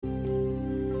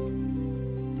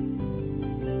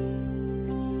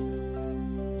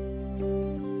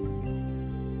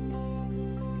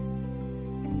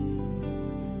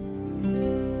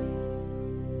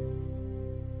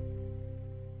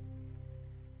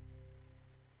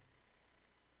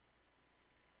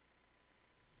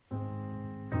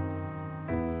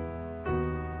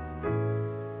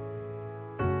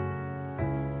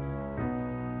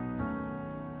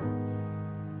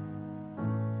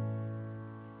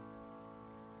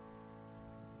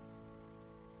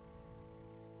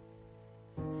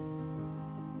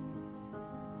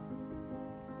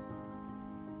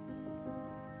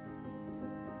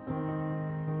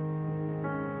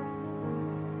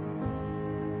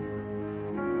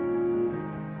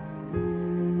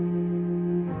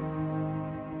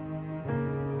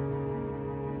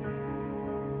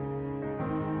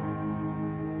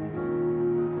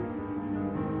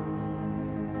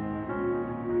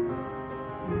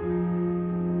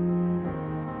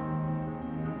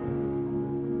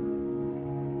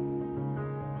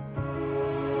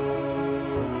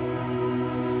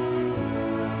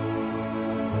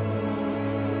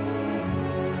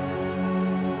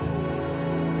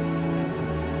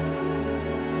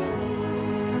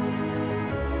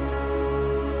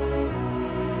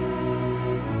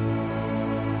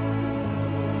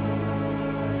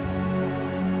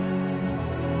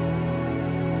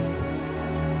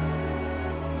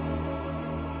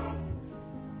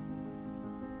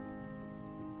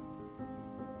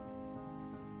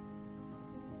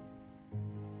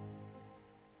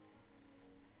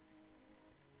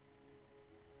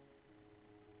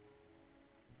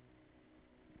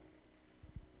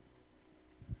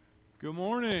Good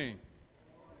morning.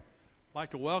 I'd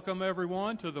like to welcome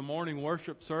everyone to the morning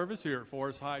worship service here at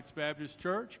Forest Heights Baptist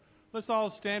Church. Let's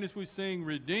all stand as we sing,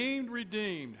 Redeemed,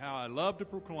 Redeemed, How I Love to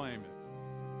Proclaim It.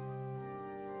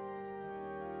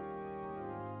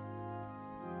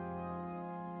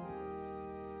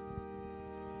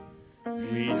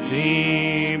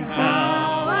 Redeemed,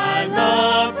 how I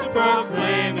love to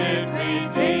proclaim it,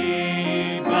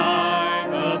 redeemed by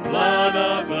the blood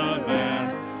of the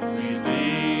Lamb,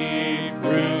 redeemed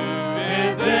through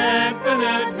His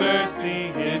infinite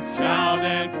mercy, His child,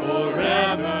 and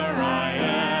forever I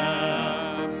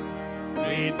am.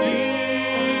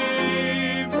 Redeemed,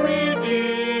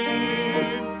 redeemed,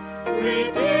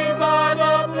 redeemed by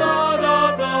the blood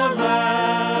of the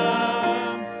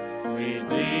Lamb,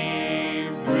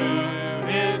 redeemed through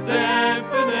His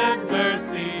infinite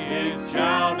mercy, His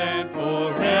child, and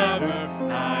forever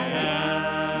I am.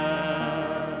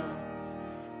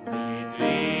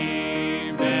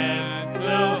 Redeemed and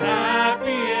so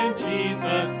happy in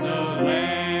Jesus, no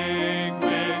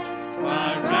language my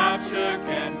rapture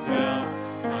can tell.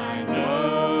 I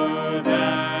know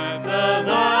that the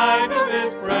light of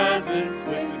His presence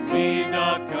with me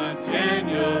doth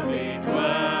continually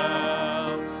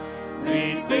dwell.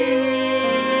 Redeemed,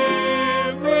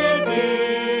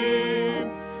 redeemed,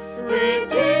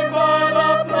 redeemed by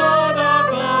the blood of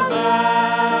the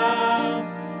Lamb,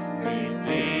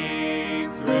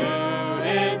 redeemed through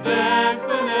His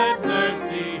infinite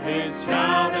mercy, His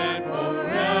child, and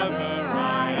forever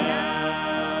I am.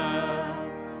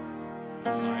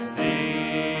 I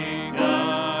think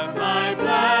of my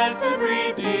blessed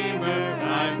Redeemer,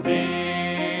 I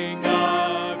think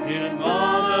of Him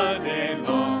all the day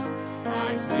long. I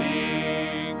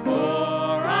sing,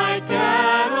 for I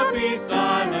cannot be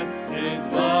silent. His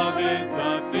love is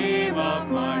the theme of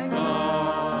my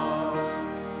song.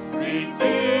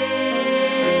 Redeemed,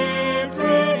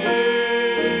 redeemed,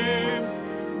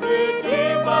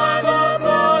 redeemed by the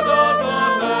blood of the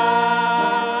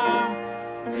Lamb,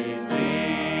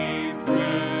 redeemed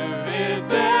through His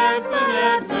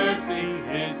infinite mercy,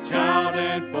 His child,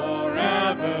 and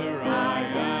forever I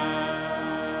am.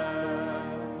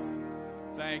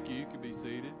 Thank you. You can be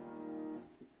seated.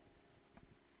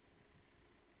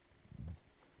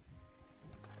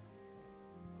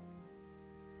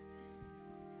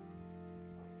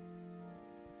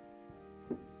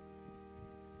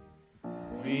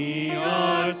 We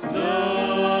are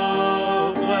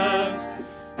so blessed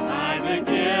by the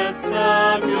gifts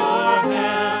of your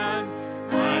hand.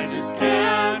 I just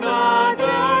can't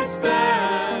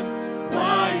understand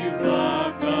why you've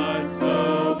loved us so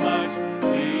much.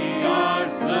 We are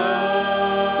so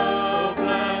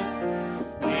blessed.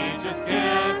 We just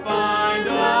can't find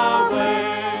a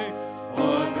way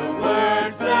or the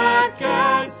words that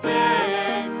can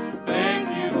say thank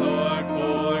you, Lord,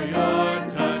 for your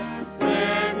touch.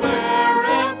 When we're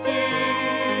empty,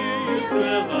 you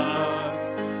fill us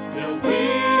till we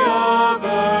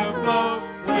overflow.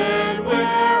 When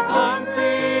we're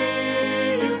hungry,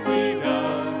 you feed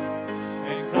us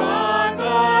and cause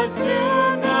us to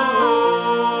know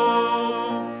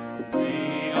we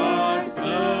are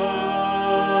so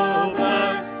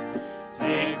blessed.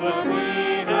 Take what we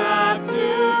have to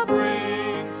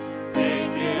bring,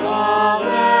 take it all,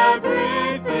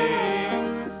 everything.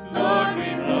 Lord, we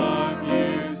love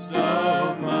you so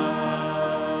much.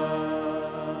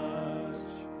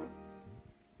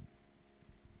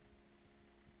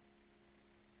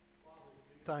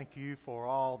 Thank you for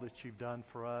all that you've done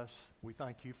for us. We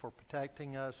thank you for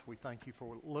protecting us. We thank you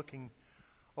for looking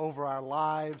over our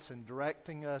lives and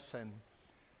directing us. And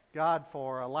God,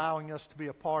 for allowing us to be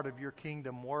a part of your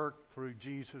kingdom work through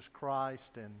Jesus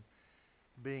Christ and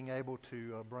being able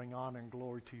to bring honor and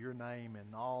glory to your name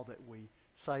in all that we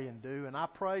say and do. And I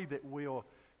pray that we'll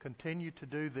continue to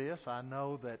do this. I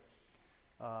know that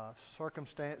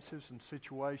circumstances and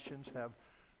situations have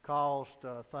caused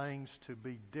things to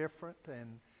be different,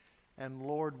 and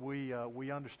Lord, we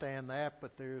understand that,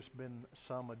 but there's been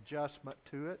some adjustment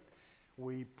to it.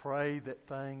 We pray that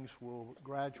things will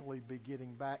gradually be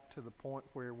getting back to the point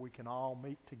where we can all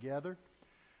meet together.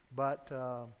 But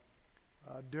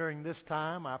during this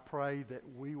time, I pray that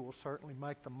we will certainly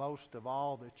make the most of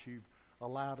all that you've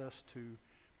allowed us to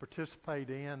participate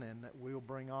in, and that we'll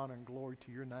bring honor and glory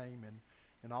to your name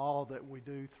in all that we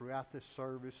do throughout this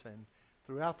service and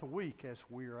throughout the week as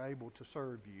we are able to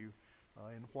serve you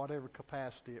in whatever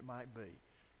capacity it might be.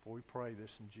 For we pray this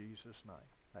in Jesus' name.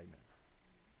 Amen.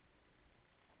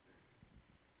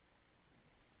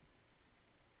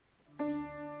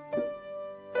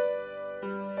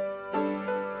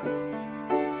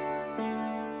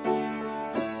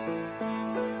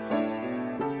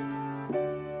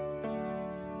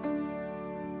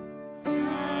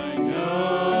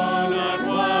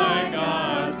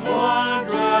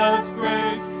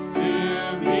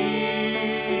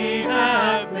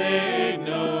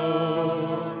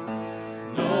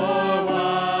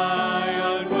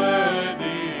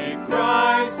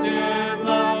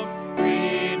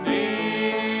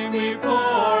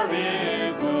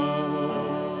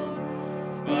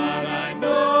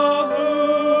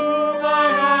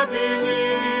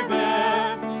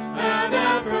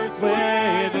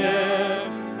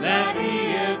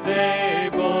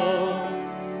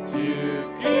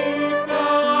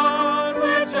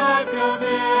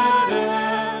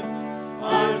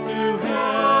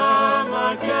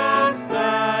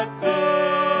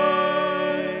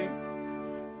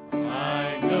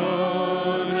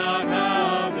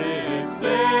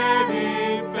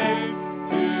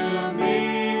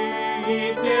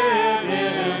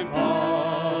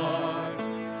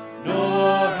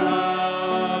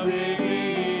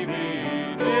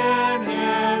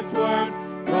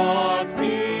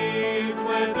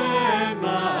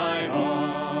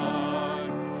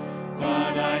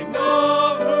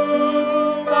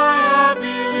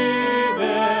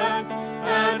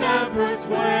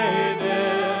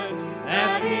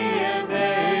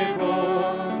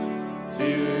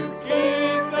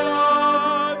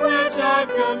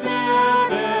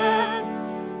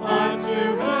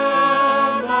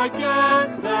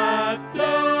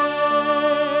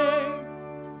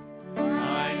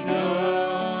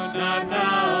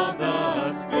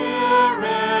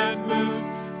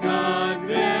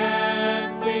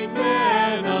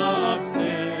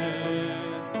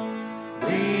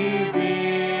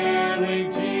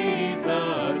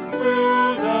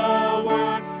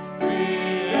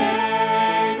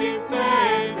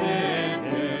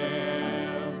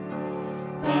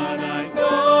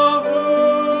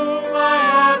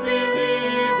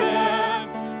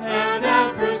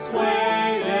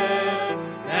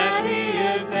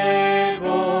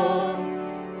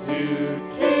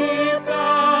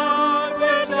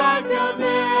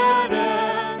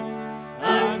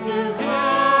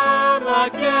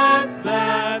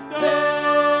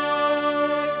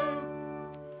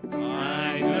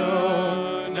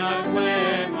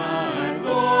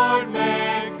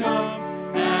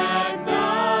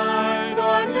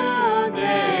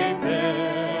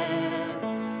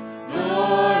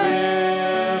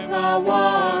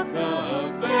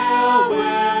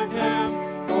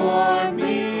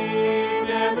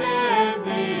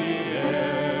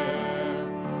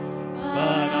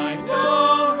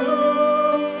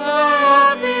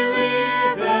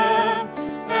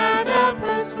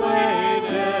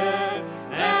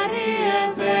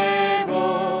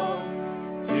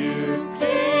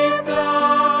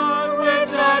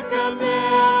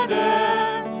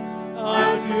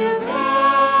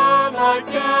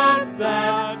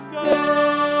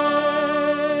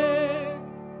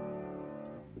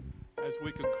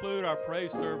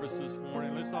 praise service this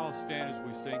morning. Let's all stand as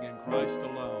we sing In Christ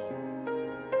Alone.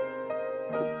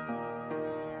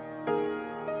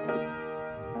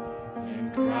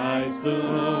 In Christ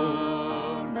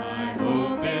alone, my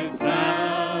hope is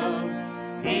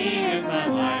found. He is my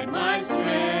light, my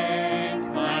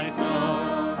strength, my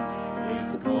song.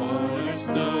 His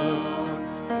cornerstone,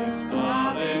 his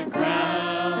solid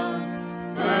ground,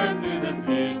 firm through the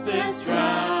fiercest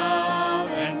drought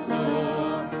and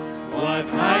storm. What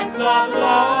heights of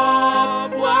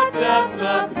love, what depths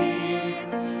of peace,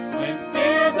 when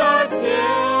fears are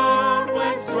stilled,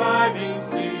 when striving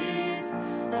cease.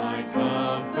 My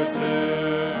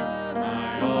comforter,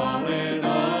 my all in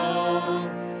all,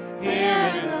 here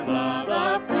in the love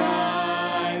of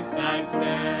Christ I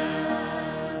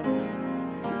stand.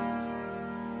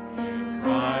 In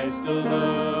Christ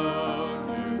alone,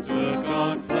 who took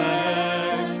on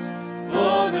flesh,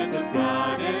 fullness of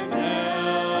God in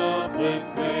helpless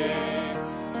babe,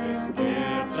 this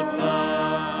gift of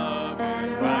love and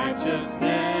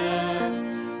righteousness,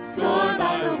 scorned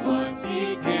by the ones he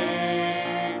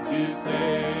came to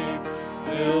save.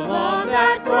 Still on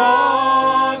that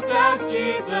cross as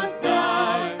Jesus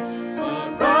died, the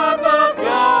wrath of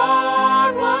God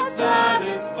was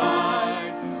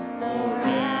satisfied. For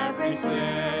every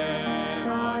sin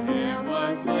on him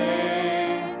was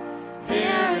laid.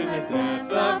 Here in the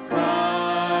death of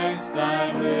Christ I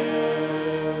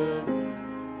live.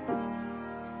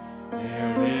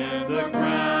 There in the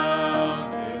ground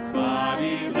his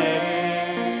body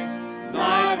lay,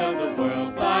 light of the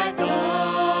world by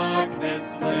darkness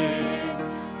slain,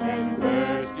 and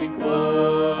bursting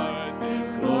forth his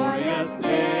glorious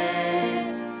day,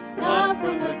 up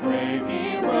from the grave he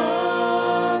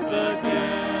rose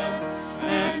again.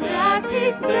 And as he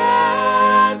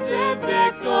stands in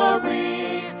victory,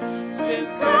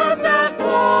 sin's curse has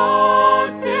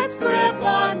lost its grip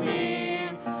on me.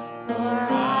 For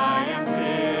I am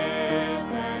his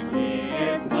and he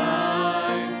is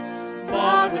mine,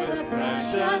 bought with the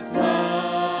precious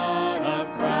blood of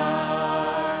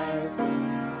Christ.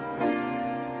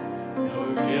 No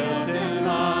guilt in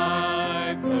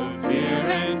life, no fear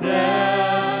in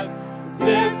death,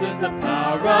 this is the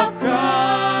power of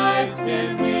Christ in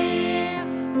me.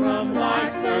 From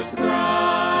life's first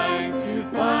cry to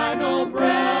final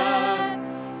breath,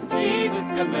 Jesus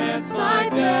commands my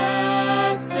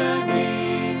destiny.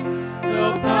 No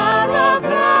power of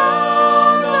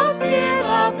hell, no scheme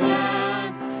of man,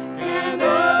 can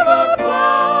ever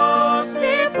pluck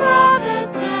me from his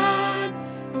hand,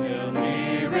 till he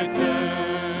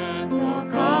returns or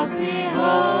calls me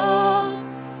home.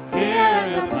 Here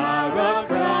in the power of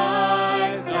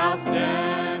Christ I'll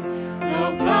stand. No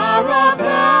power of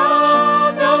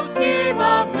hell, no scheme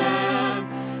of man,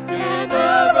 can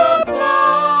ever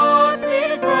pluck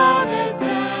me from his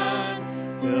hand,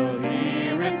 till he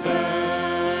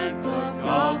returns or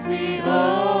calls me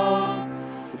home.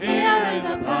 Here in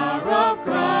the power of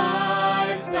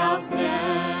Christ I'll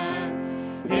stand.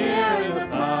 Here in the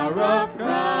power of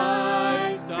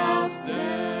Christ I'll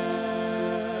stand.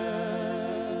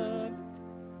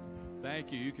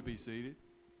 Thank you. You can be seated.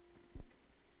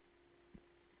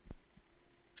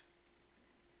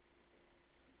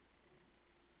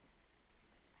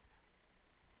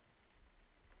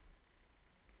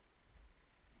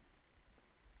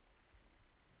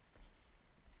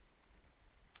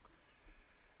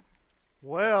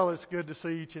 Well, it's good to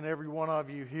see each and every one of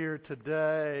you here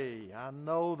today. I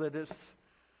know that it's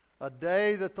a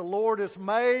day that the Lord has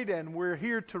made, and we're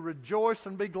here to rejoice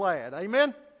and be glad.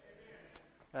 Amen?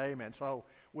 Amen. So,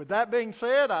 with that being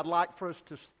said, I'd like for us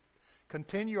to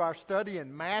continue our study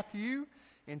in Matthew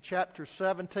in chapter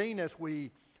 17 as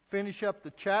we finish up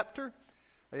the chapter.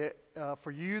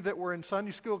 For you that were in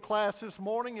Sunday school class this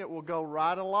morning, it will go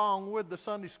right along with the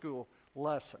Sunday school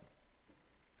lesson.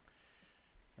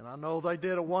 And I know they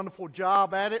did a wonderful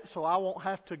job at it, so I won't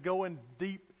have to go in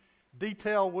deep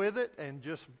detail with it and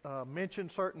just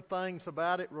mention certain things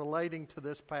about it relating to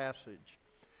this passage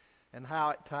and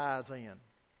how it ties in.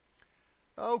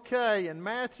 Okay, in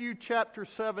Matthew chapter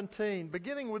 17,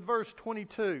 beginning with verse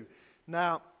 22.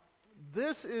 Now,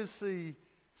 this is the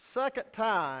second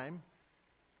time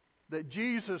that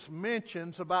Jesus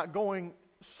mentions about going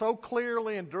so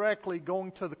clearly and directly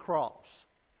going to the cross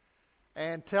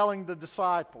and telling the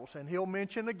disciples. And he'll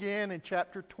mention again in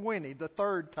chapter 20, the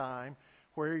third time,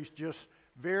 where he's just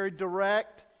very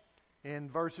direct in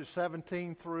verses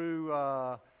 17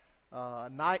 through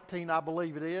 19, I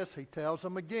believe it is. He tells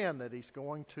them again that he's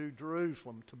going to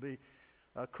Jerusalem to be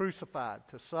crucified,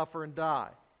 to suffer and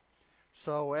die.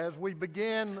 So as we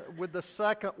begin with the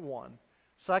second one,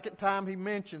 second time he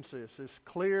mentions this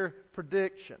clear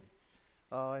prediction.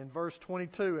 in verse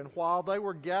 22, "And while they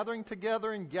were gathering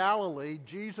together in Galilee,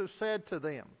 Jesus said to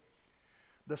them,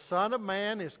 'The Son of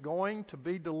Man is going to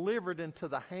be delivered into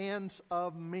the hands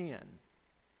of men,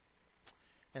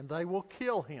 and they will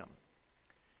kill him,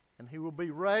 and he will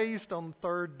be raised on the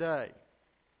third day.'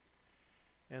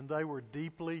 And they were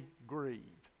deeply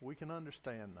grieved." We can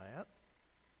understand that.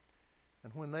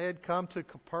 "And when they had come to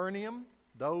Capernaum,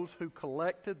 those who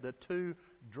collected the 2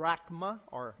 drachma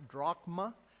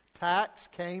tax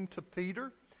came to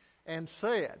Peter and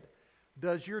said,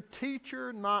 'Does your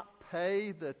teacher not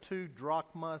pay the 2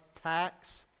 drachma tax?'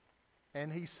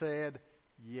 And he said,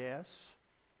 'Yes.'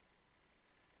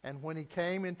 And when he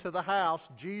came into the house,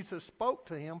 Jesus spoke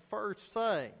to him first,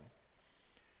 saying,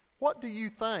 'What do you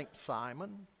think,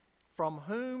 Simon? From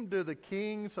whom do the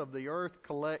kings of the earth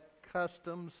collect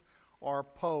customs or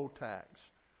poll tax?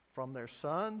 From their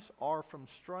sons or from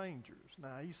strangers?'"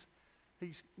 Now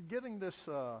he's getting this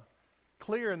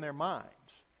clear in their minds.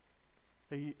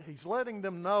 He's letting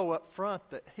them know up front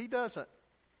that he doesn't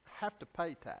have to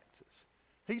pay taxes.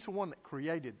 He's the one that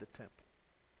created the temple.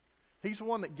 He's the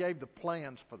one that gave the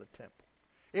plans for the temple.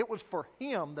 It was for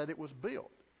him that it was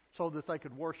built so that they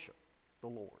could worship the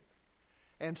Lord.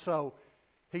 And so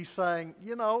he's saying,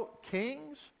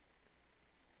 kings,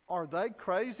 are they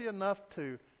crazy enough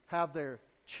to have their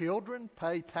children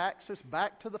pay taxes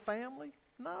back to the family?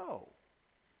 No.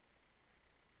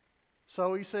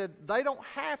 So he said, they don't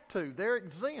have to. They're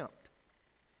exempt.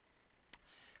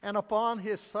 And upon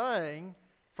his saying,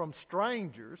 "From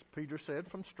strangers," Peter said,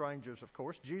 "From strangers, of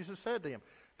course," Jesus said to him,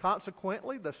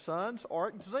 "Consequently, the sons are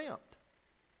exempt.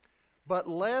 But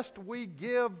lest we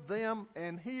give them,"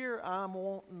 and here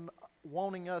I'm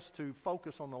wanting us to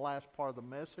focus on the last part of the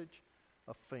message,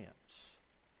 offense.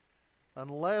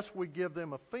 "Unless we give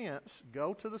them offense,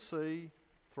 go to the sea,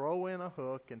 throw in a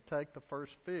hook, and take the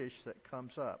first fish that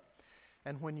comes up.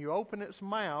 And when you open its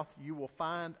mouth, you will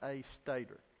find a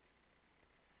stater.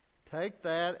 Take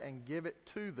that and give it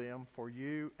to them for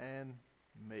you and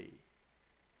me."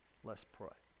 Let's pray.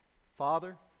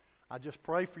 Father, I just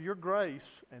pray for your grace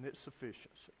and its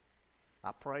sufficiency.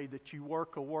 I pray that you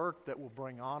work a work that will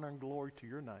bring honor and glory to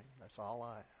your name. That's all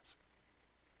I ask.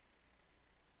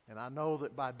 And I know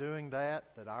that by doing that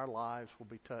our lives will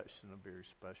be touched in a very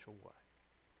special way.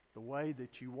 The way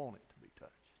that you want it to be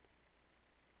touched.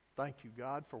 Thank you,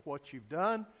 God, for what you've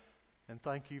done, and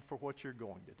thank you for what you're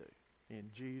going to do. In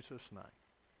Jesus'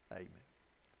 name,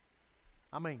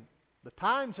 amen. The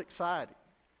time's exciting.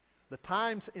 The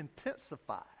time's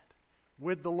intensified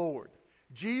with the Lord.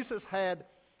 Jesus had,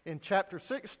 in chapter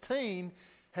 16,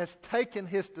 has taken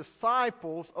his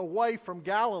disciples away from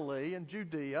Galilee and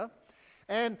Judea,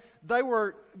 and they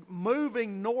were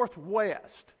moving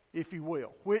northwest, if you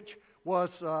will, which was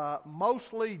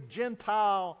mostly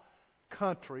Gentile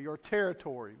country or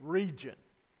territory, region.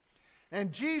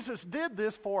 And Jesus did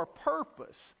this for a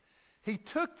purpose. He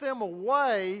took them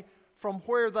away from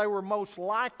where they were most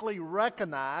likely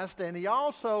recognized, and he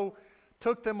also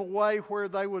took them away where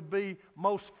they would be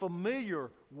most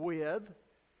familiar with,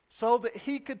 so that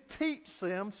he could teach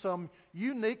them some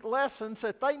unique lessons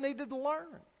that they needed to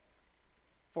learn.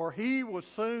 For he was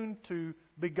soon to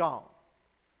be gone,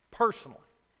 personally,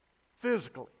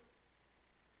 physically.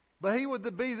 But he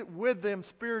would be with them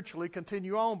spiritually,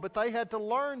 continue on, but they had to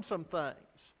learn some things.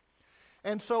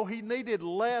 And so he needed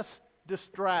less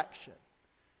distraction.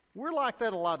 We're like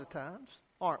that a lot of times,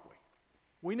 aren't we?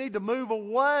 We need to move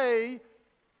away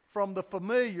from the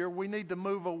familiar. We need to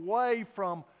move away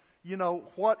from,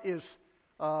 what is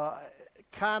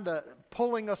kind of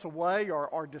pulling us away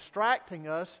or distracting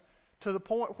us to the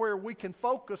point where we can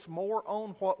focus more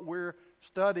on what we're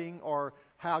studying or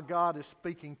how God is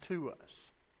speaking to us.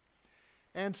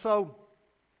 And so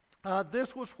this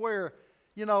was where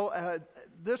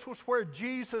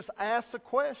Jesus asked the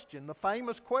question, the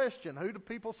famous question, "Who do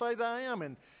people say that I am?"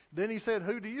 And then he said,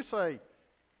 "Who do you say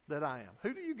that I am?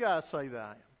 Who do you guys say that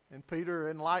I am?" And Peter,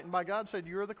 enlightened by God, said,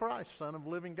 "You're the Christ, Son of the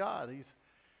living God."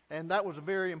 And that was a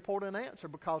very important answer,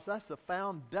 because that's the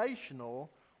foundational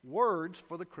words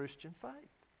for the Christian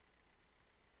faith.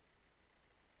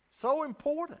 So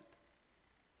important.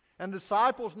 And the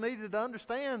disciples needed to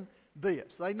understand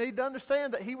this. They need to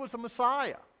understand that he was the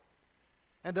Messiah.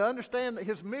 And to understand that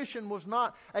his mission was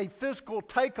not a physical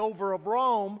takeover of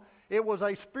Rome. It was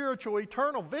a spiritual,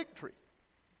 eternal victory.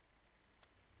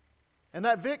 And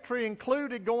that victory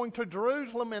included going to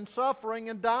Jerusalem and suffering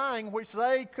and dying, which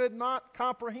they could not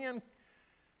comprehend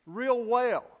real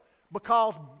well.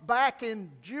 Because back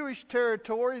in Jewish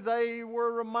territory, they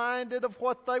were reminded of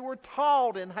what they were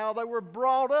taught and how they were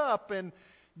brought up. And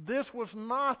this was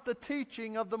not the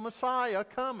teaching of the Messiah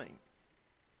coming.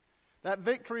 That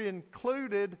victory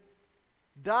included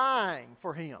dying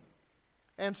for him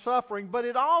and suffering, but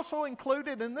it also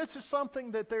included, and this is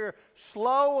something that they're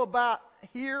slow about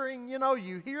hearing,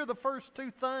 you hear the first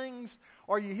two things,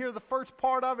 or you hear the first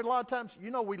part of it. A lot of times,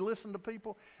 we listen to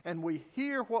people, and we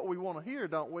hear what we want to hear,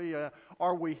 don't we?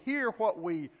 Or we hear what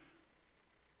we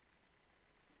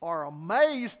are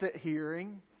amazed at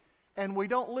hearing, and we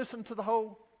don't listen to the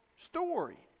whole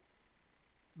story,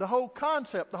 the whole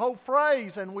concept, the whole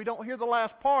phrase, and we don't hear the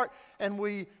last part, and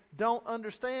we don't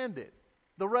understand it,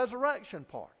 the resurrection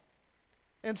part.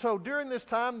 And so during this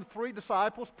time, the three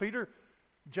disciples, Peter,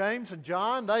 James, and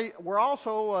John, they were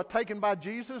also taken by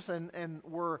Jesus and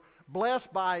were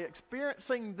blessed by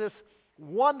experiencing this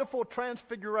wonderful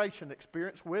transfiguration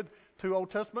experience with two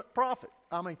Old Testament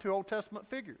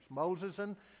figures, Moses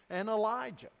and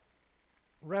Elijah,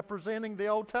 representing the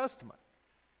Old Testament.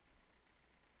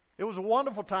 It was a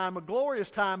wonderful time, a glorious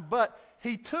time, but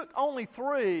he took only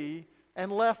 3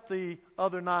 and left the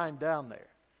other 9 down there.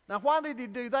 Now, why did he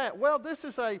do that? Well, this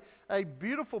is a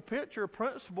beautiful picture, a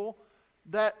principle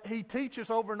that he teaches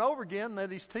over and over again,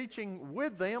 that he's teaching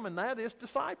with them, and that is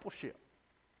discipleship.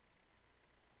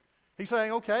 He's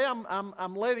saying, okay,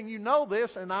 I'm letting you know this,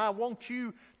 and I want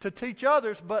you to teach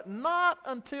others, but not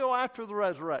until after the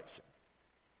resurrection.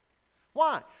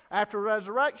 Why? After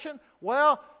resurrection,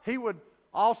 well, he would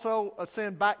also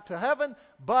ascend back to heaven,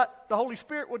 but the Holy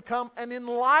Spirit would come and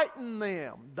enlighten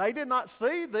them. They did not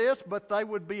see this, but they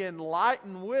would be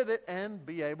enlightened with it and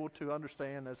be able to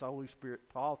understand as the Holy Spirit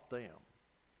taught them.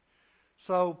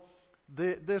 So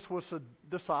this was the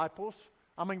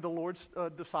Lord's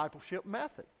discipleship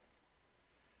method.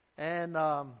 And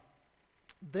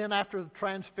then after the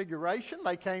transfiguration,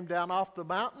 they came down off the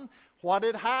mountain. What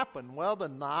had happened? Well, the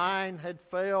 9 had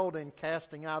failed in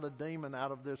casting out a demon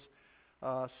out of this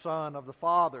son of the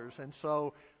father's. And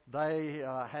so they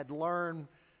had learned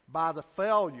by the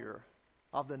failure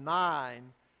of the 9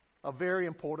 a very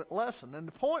important lesson. And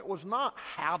the point was not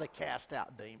how to cast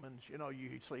out demons.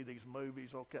 You see these movies,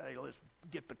 okay, let's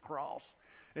get the cross.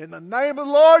 In the name of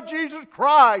the Lord Jesus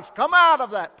Christ, come out of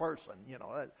that person.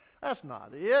 That's not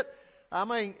it. I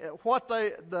mean,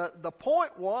 the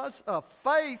point was,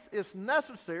 faith is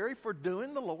necessary for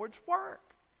doing the Lord's work.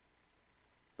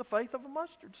 The faith of a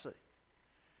mustard seed.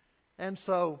 And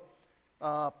so,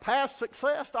 past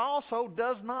success also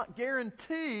does not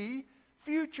guarantee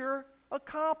future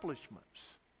accomplishments.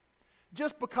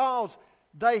 Just because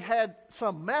they had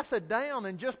some method down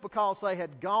and just because they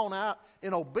had gone out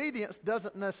in obedience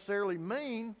doesn't necessarily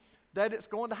mean that it's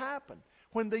going to happen.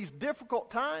 When these difficult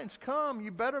times come,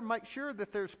 you better make sure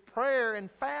that there's prayer and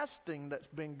fasting that's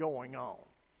been going on.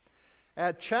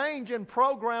 A change in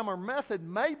program or method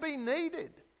may be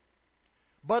needed,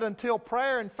 but until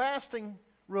prayer and fasting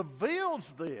reveals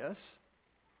this,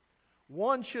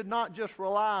 one should not just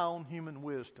rely on human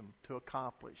wisdom to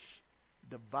accomplish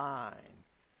divine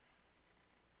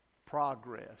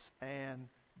progress and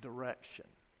direction,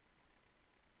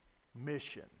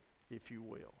 mission, if you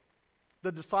will.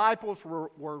 The disciples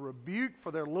were rebuked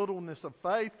for their littleness of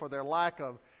faith, for their lack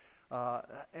of,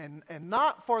 and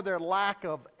not for their lack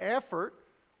of effort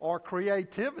or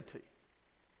creativity.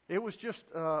 It was just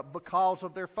because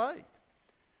of their faith.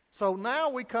 So now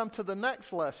we come to the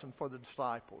next lesson for the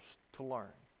disciples to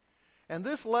learn. And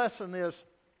this lesson is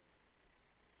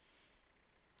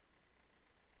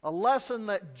a lesson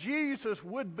that Jesus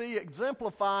would be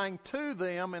exemplifying to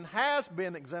them and has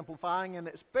been exemplifying, and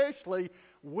especially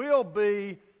will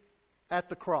be at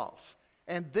the cross.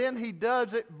 And then he does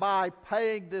it by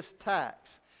paying this tax.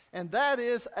 And that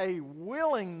is a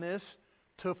willingness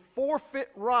to forfeit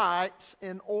rights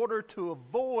in order to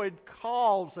avoid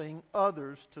causing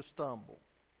others to stumble.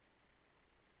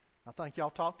 I think y'all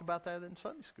talked about that in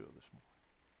Sunday school this morning.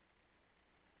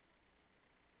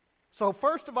 So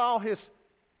first of all,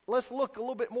 let's look a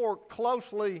little bit more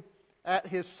closely at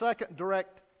his second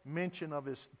direct mention of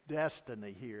his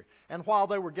destiny here. And while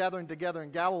they were gathering together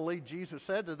in Galilee, Jesus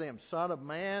said to them,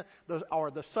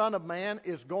 the Son of Man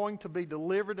is going to be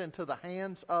delivered into the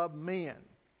hands of men,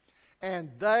 and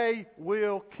they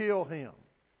will kill him.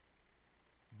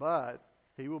 But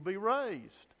he will be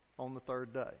raised on the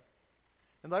third day.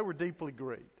 And they were deeply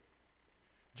grieved.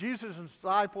 Jesus'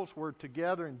 disciples were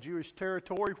together in Jewish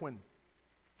territory when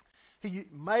he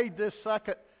made this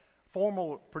second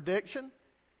formal prediction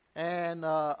and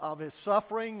of his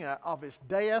suffering, of his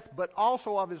death, but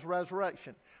also of his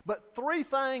resurrection. But 3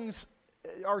 things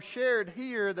are shared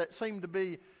here that seem to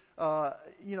be,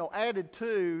 added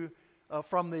to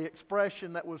from the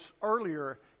expression that was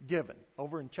earlier given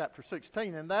over in chapter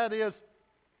 16, and that is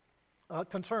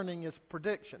concerning his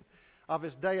prediction of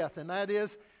his death, and that is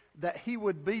that he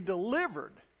would be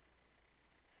delivered.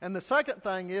 And the second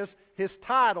thing is his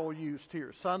title used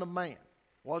here, Son of Man.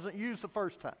 Wasn't used the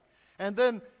first time. And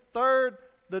then third,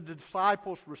 the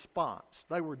disciples' response.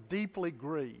 They were deeply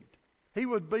grieved. He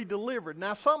would be delivered.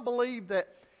 Now some believe that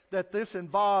this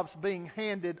involves being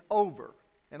handed over.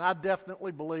 And I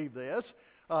definitely believe this,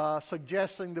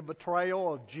 suggesting the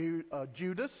betrayal of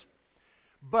Judas.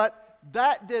 But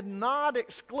that did not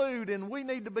exclude, and we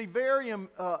need to be very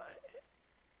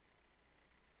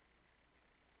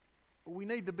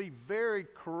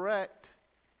correct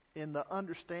in the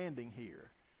understanding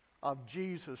here of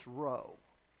Jesus' role.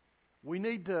 We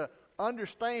need to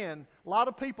understand, a lot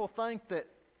of people think that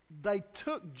they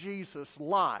took Jesus'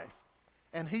 life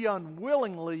and he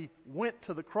unwillingly went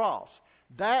to the cross.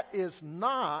 That is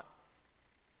not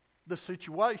the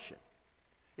situation.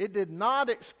 It did not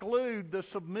exclude the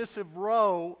submissive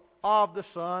role of the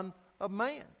Son of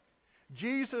Man.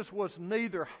 Jesus was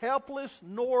neither helpless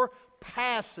nor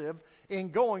passive in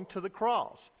going to the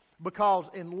cross. Because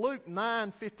in Luke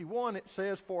 9:51 it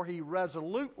says, "For he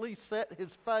resolutely set his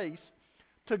face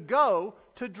to go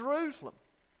to Jerusalem."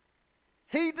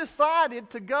 He decided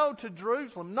to go to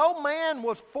Jerusalem. No man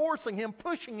was forcing him,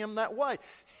 pushing him that way.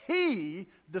 He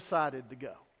decided to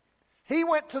go. He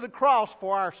went to the cross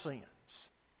for our sins.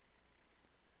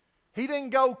 He didn't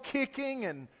go kicking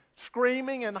and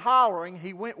screaming and hollering.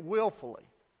 He went willfully.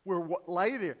 We're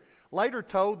later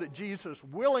told that Jesus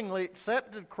willingly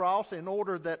accepted the cross in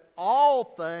order that all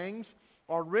things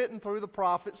are written through the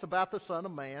prophets about the Son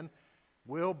of Man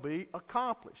will be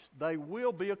accomplished. They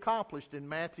will be accomplished in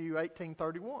Matthew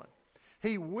 18:31.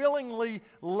 He willingly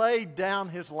laid down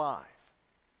his life.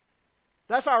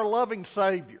 That's our loving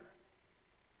Savior.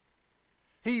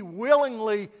 He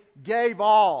willingly gave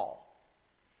all.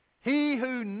 He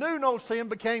who knew no sin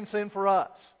became sin for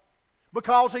us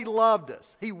because he loved us.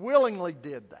 He willingly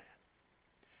did that.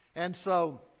 And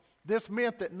so this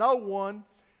meant that no one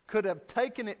could have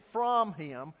taken it from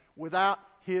him without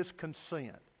his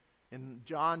consent. In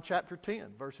John chapter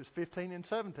 10, verses 15 and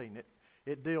 17,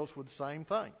 it deals with the same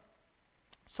thing.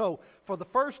 So, for the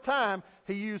first time,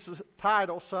 he uses the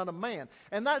title Son of Man.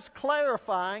 And that's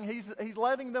clarifying. He's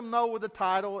letting them know with the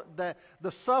title that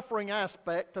the suffering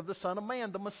aspect of the Son of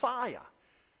Man, the Messiah.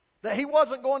 That he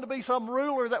wasn't going to be some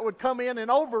ruler that would come in and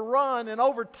overrun and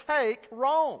overtake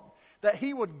Rome. That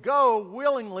he would go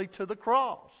willingly to the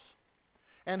cross.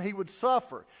 And he would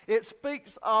suffer. It speaks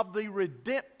of the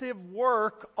redemptive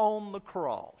work on the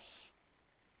cross.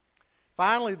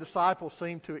 Finally, the disciples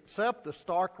seem to accept the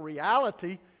stark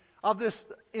reality of this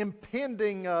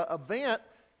impending event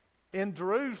in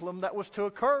Jerusalem that was to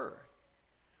occur.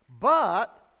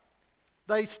 But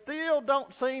they still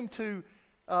don't seem to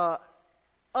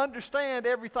understand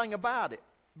everything about it.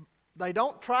 They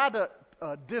don't try to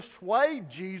dissuade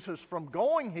Jesus from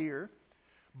going here,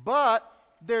 but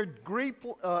they're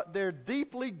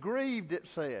deeply grieved, it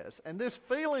says. And this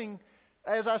feeling,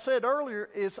 as I said earlier,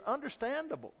 is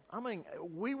understandable. I mean,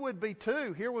 we would be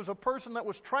too. Here was a person that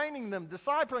was training them,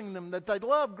 discipling them, that they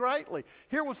loved greatly.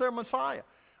 Here was their Messiah.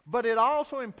 But it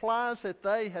also implies that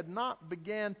they had not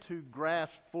begun to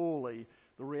grasp fully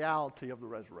the reality of the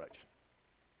resurrection.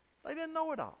 They didn't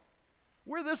know it all.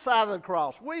 We're this side of the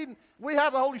cross. We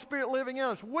have the Holy Spirit living in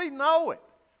us. We know it.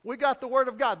 We got the Word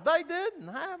of God. They didn't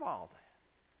have all that.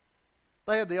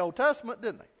 They had the Old Testament,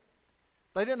 didn't they?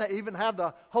 They didn't even have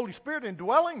the Holy Spirit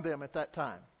indwelling them at that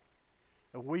time.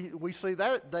 We see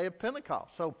that at the day of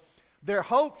Pentecost. So their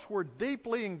hopes were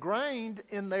deeply ingrained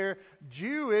in their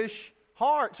Jewish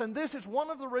hearts. And this is one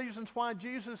of the reasons why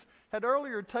Jesus had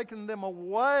earlier taken them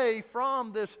away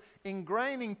from this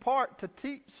ingraining part to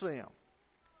teach them.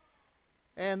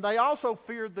 And they also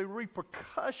feared the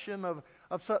repercussion of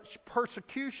such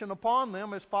persecution upon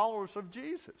them as followers of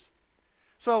Jesus.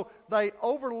 So they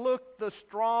overlooked the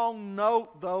strong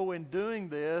note, though, in doing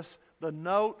this, the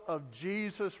note of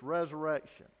Jesus'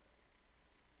 resurrection.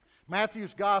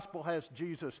 Matthew's gospel has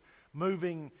Jesus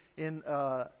moving in,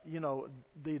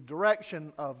 the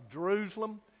direction of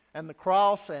Jerusalem and the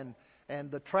cross,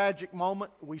 and the tragic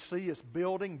moment we see is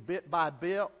building bit by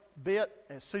bit,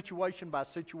 and situation by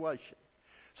situation.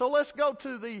 So let's go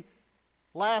to the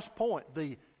last point,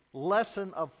 the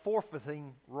lesson of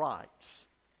forfeiting rights.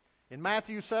 In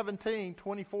Matthew 17,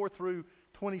 24 through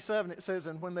 27, it says,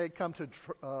 "And when they had come to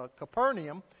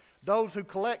Capernaum, those who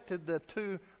collected the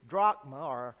 2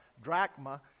 drachma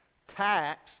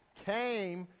tax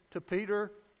came to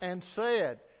Peter and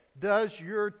said, 'Does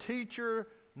your teacher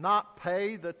not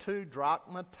pay the 2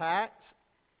 drachma tax?'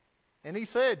 And he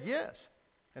said, 'Yes.'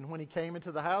 And when he came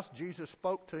into the house, Jesus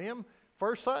spoke to him,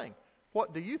 first saying,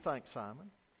 'What do you think, Simon?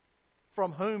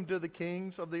 From whom do the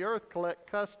kings of the earth collect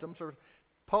customs or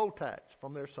poll tax?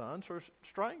 From their sons or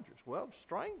strangers? Well,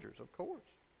 strangers, of course.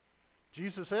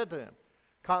 Jesus said to him,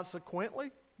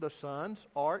 consequently, the sons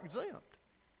are exempt.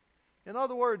 In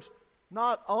other words,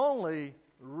 not only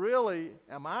really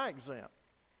am I exempt,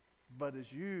 but as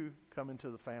you come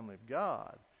into the family of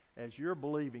God, as you're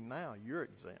believing now, you're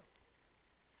exempt.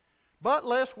 But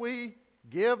lest we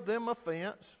give them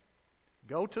offense,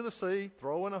 go to the sea,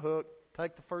 throw in a hook,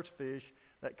 take the first fish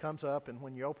that comes up, and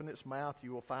when you open its mouth,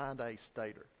 you will find a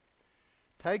stater.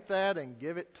 Take that and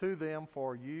give it to them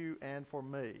for you and for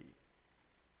me.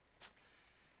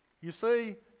 You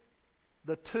see,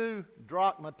 the 2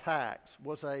 drachma tax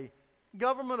was a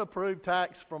government-approved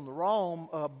tax from Rome,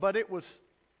 but it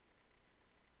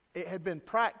had been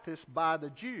practiced by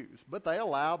the Jews, but they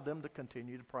allowed them to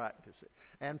continue to practice it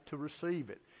and to receive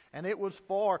it. And it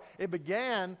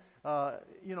began,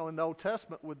 in the Old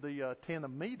Testament with the Ten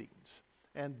of Meetings,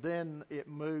 and then it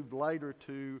moved later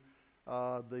to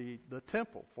the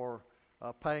temple for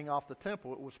paying off the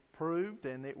temple. It was proved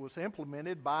and it was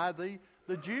implemented by the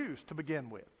Jews to begin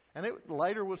with. And it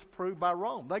later was proved by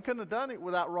Rome. They couldn't have done it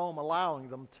without Rome allowing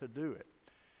them to do it.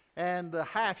 And the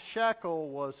half shekel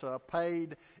was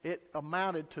paid. It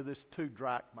amounted to this 2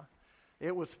 drachma.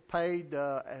 It was paid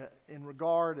in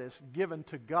regard as given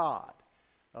to God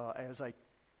as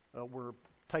we're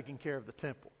taking care of the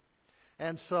temple.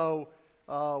 And so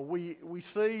we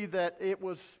see that it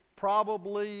was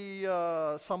probably,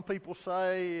 some people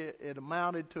say, it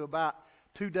amounted to about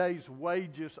 2 days'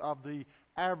 wages of the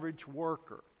average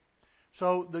worker.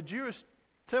 So the Jewish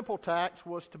temple tax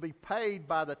was to be paid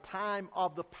by the time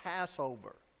of the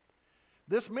Passover.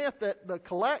 This meant that the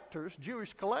collectors, Jewish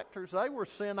collectors, they were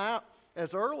sent out as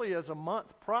early as a month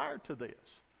prior to this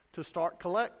to start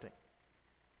collecting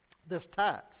this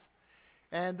tax.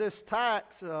 And this tax,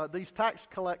 these tax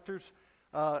collectors,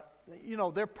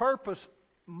 their purpose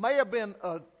may have been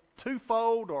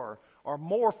twofold or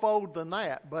morefold than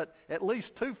that, but at least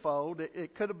twofold.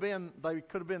 It could have been, they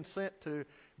could have been sent to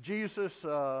Jesus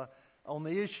on the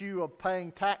issue of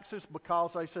paying taxes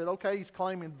because they said, okay, he's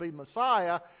claiming to be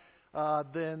Messiah,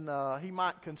 then he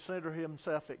might consider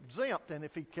himself exempt. And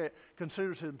if he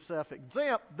considers himself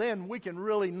exempt, then we can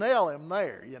really nail him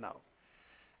there,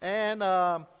 And,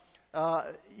 and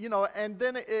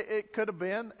then it could have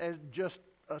been as just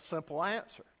a simple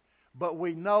answer. But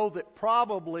we know that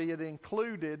probably it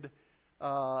included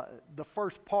the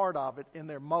first part of it in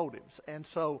their motives. And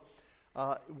so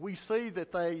we see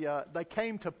that they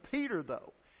came to Peter,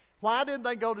 though. Why didn't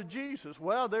they go to Jesus?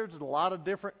 Well, there's a lot of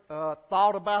different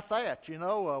thought about that.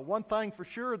 One thing for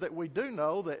sure that we do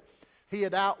know, that he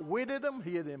had outwitted them,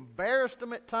 he had embarrassed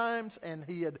them at times, and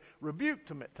he had rebuked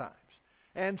them at times.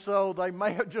 And so they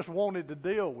may have just wanted to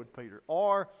deal with Peter,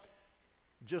 or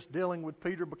just dealing with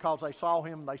Peter because they saw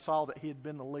him, they saw that he had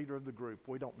been the leader of the group.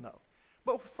 We don't know.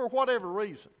 But for whatever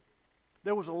reason,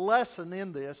 there was a lesson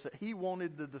in this that he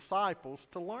wanted the disciples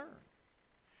to learn.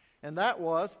 And that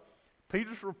was,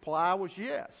 Peter's reply was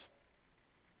yes.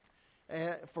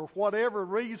 And for whatever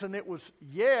reason it was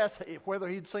yes, whether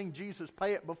he'd seen Jesus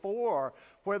pay it before or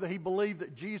whether he believed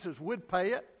that Jesus would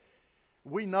pay it,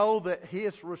 we know that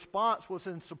his response was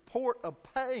in support of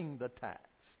paying the tax.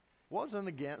 It wasn't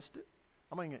against it.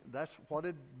 That's what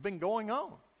had been going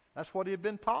on. That's what he had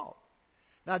been taught.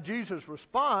 Now, Jesus'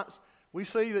 response, we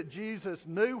see that Jesus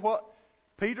knew what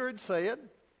Peter had said.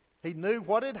 He knew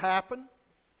what had happened.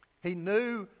 He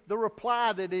knew the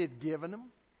reply that he had given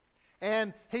him.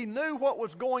 And he knew what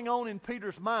was going on in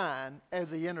Peter's mind as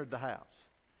he entered the house.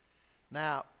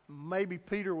 Now, maybe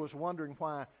Peter was wondering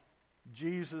why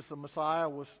Jesus, the Messiah,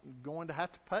 was going to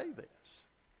have to pay this.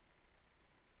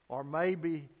 Or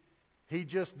maybe he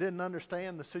just didn't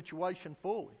understand the situation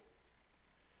fully.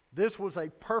 This was a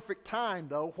perfect time,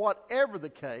 though, whatever the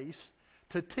case,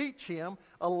 to teach him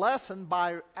a lesson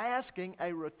by asking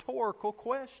a rhetorical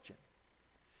question.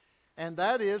 And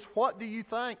that is, what do you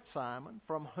think, Simon?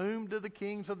 From whom do the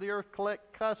kings of the earth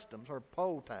collect customs or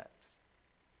poll tax?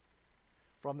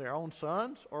 From their own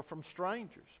sons or from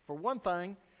strangers? For one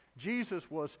thing, Jesus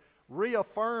was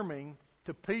reaffirming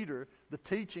to Peter the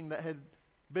teaching that had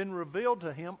been revealed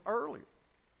to him earlier.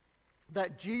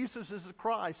 That Jesus is the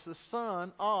Christ, the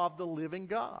Son of the living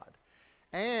God.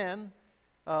 And,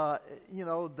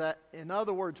 that in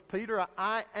other words, Peter,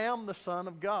 I am the Son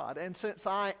of God. And since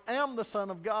I am the Son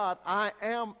of God, I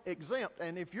am exempt.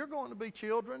 And if you're going to be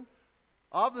children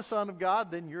of the Son of God,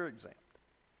 then you're exempt.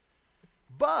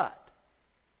 But,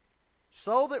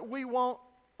 so that we won't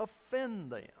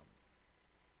offend them,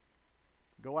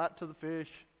 go out to the fish,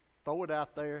 throw it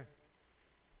out there,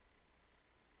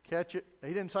 catch it. He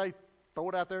didn't say throw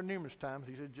it out there numerous times.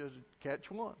 He said, just catch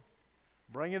one.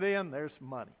 Bring it in, there's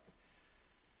money.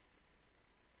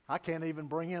 I can't even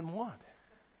bring in one.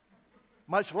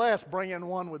 Much less bring in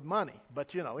one with money. But,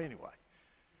 anyway.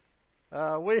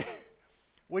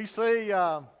 We see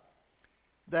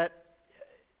that,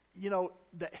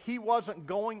 that he wasn't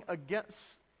going against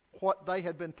what they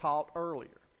had been taught earlier.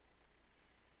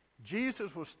 Jesus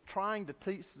was trying to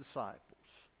teach the disciples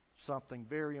something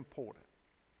very important.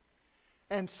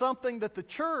 And something that the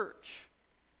church,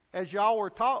 as y'all were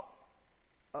taught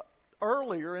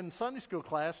earlier in Sunday school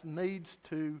class, needs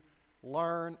to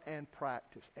learn and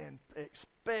practice, and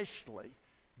especially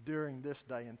during this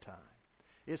day and time.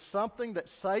 It's something that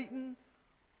Satan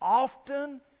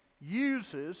often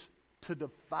uses to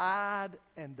divide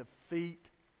and defeat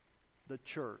the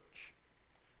church,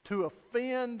 to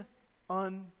offend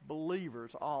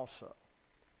unbelievers also,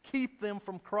 keep them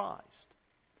from Christ.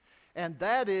 And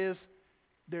that is,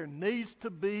 there needs to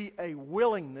be a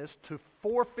willingness to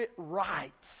forfeit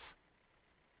rights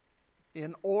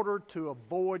in order to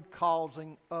avoid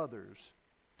causing others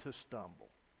to stumble.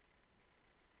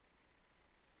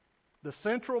 The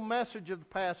central message of the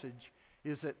passage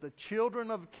is that the children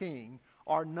of the King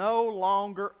are no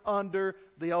longer under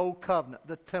the old covenant,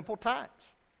 the temple tax,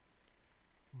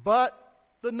 but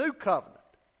the new covenant,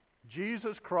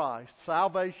 Jesus Christ,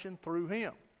 salvation through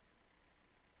Him,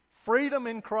 freedom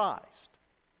in Christ.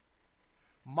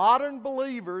 Modern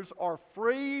believers are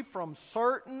free from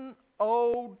certain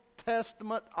Old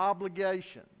Testament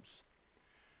obligations.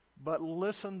 But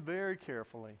listen very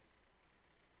carefully.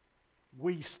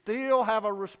 We still have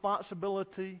a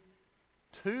responsibility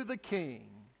to the King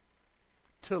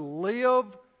to live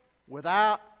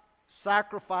without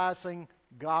sacrificing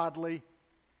godly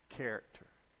character.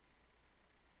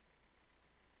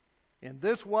 In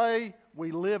this way,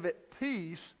 we live at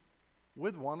peace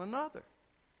with one another.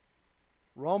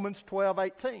 Romans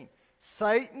 12:18.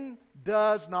 Satan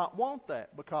does not want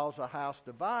that, because a house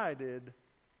divided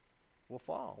will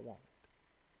fall, won't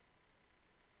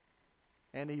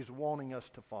it? And he's wanting us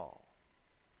to fall.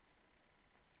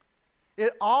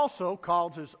 It also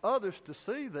causes others to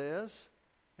see this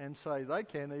and say, they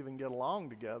can't even get along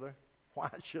together. Why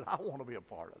should I want to be a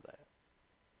part of that?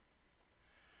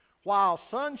 While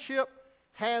sonship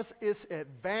has its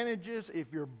advantages, if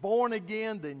you're born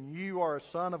again, then you are a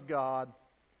son of God.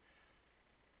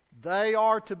 They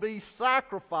are to be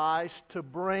sacrificed to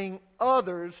bring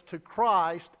others to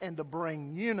Christ and to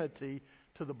bring unity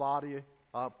to the body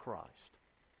of Christ.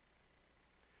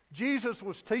 Jesus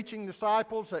was teaching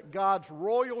disciples that God's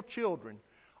royal children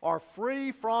are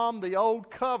free from the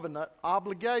old covenant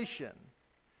obligation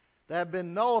that have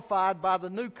been nullified by the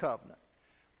new covenant.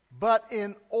 But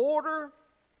in order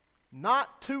not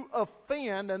to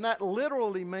offend, and that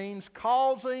literally means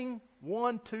causing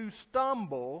one to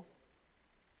stumble,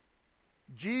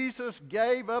 Jesus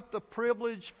gave up the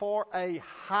privilege for a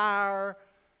higher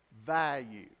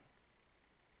value.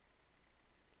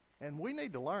 And we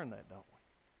need to learn that, don't we?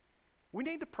 We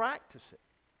need to practice it.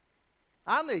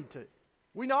 I need to.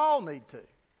 We all need to.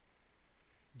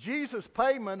 Jesus'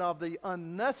 payment of the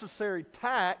unnecessary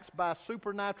tax by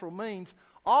supernatural means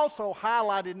also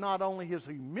highlighted not only His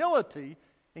humility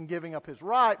in giving up His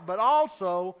right, but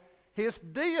also His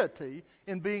deity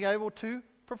in being able to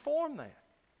perform that.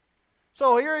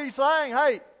 So here He's saying,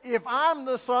 hey, if I'm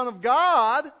the Son of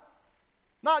God,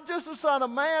 not just the Son of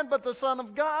Man, but the Son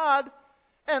of God,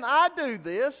 and I do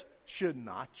this, should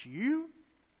not you?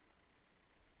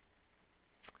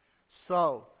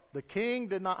 So, the king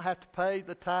did not have to pay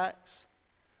the tax,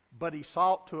 but he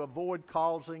sought to avoid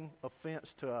causing offense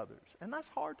to others. And that's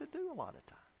hard to do a lot of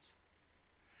times.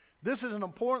 This is an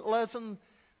important lesson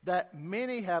that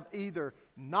many have either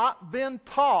not been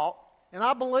taught, and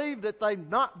I believe that they've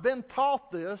not been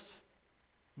taught this.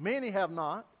 Many have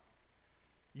not.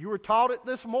 You were taught it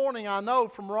this morning, I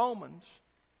know, from Romans.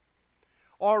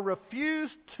 Or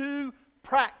refused to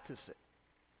practice it.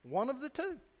 One of the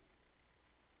two.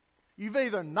 You've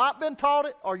either not been taught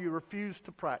it or you refuse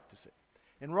to practice it.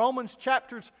 In Romans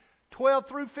chapters 12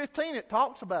 through 15, it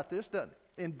talks about this, doesn't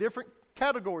it? In different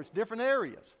categories, different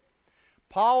areas.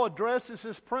 Paul addresses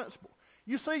this principle.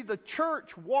 You see, the church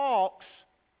walks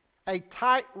a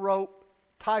tightrope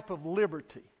type of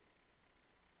liberty.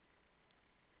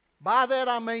 By that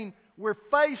I mean we're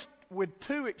faced with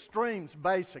two extremes,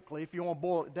 basically, if you want to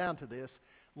boil it down to this: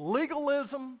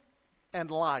 legalism and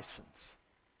license.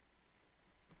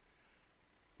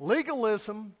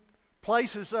 Legalism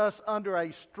places us under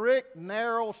a strict,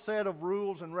 narrow set of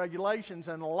rules and regulations,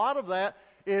 and a lot of that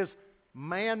is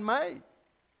man-made.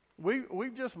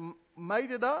 We've just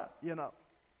made it up, you know.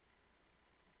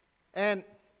 And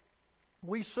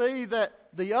we see that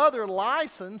the other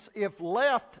license, if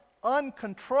left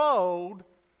uncontrolled,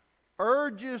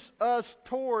 urges us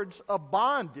towards a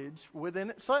bondage within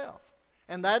itself.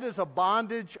 And that is a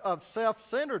bondage of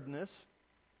self-centeredness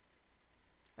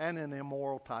and an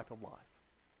immoral type of life.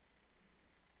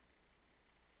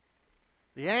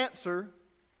 The answer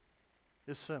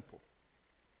is simple.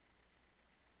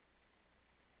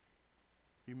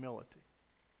 Humility,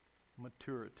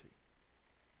 maturity,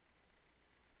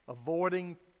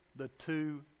 avoiding the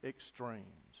two extremes.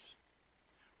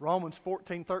 Romans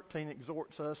 14:13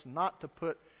 exhorts us not to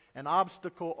put an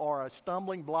obstacle or a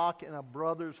stumbling block in a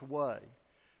brother's way.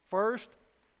 First,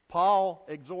 Paul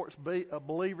exhorts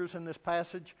believers in this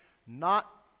passage not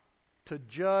to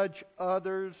judge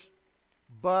others,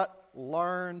 but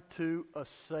learn to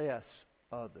assess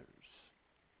others.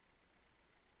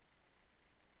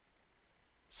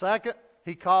 Second,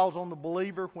 he calls on the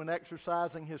believer when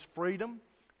exercising his freedom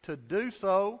to do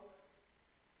so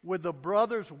with the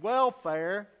brother's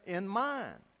welfare in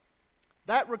mind.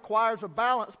 That requires a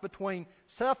balance between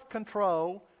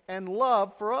self-control and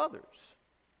love for others.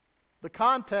 The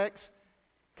context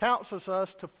counsels us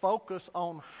to focus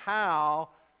on how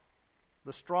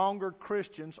the stronger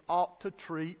Christians ought to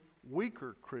treat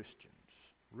weaker Christians,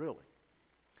 really.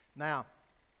 Now,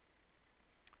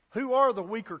 who are the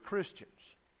weaker Christians?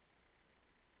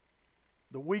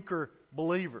 The weaker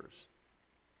believers.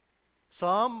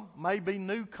 Some may be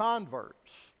new converts.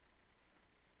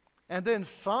 And then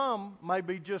some may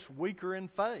be just weaker in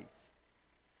faith.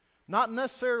 Not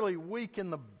necessarily weak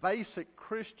in the basic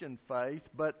Christian faith,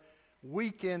 but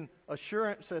weak in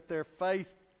assurance that their faith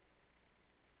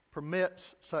permits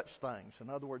such things. In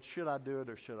other words, should I do it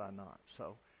or should I not?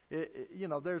 So,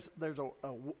 there's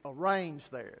a range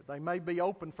there. They may be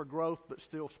open for growth, but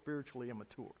still spiritually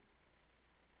immature.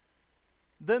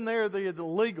 Then there are the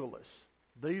legalists.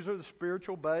 These are the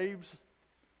spiritual babes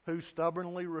who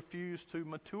stubbornly refuse to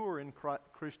mature in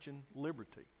Christian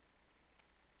liberty.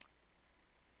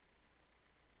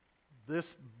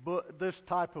 This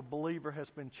type of believer has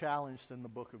been challenged in the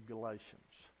book of Galatians.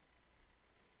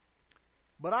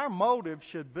 But our motive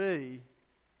should be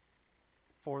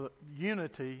for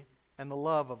unity and the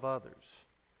love of others.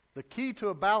 The key to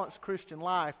a balanced Christian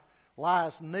life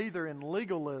lies neither in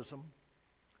legalism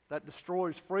that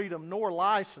destroys freedom nor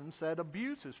license that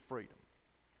abuses freedom.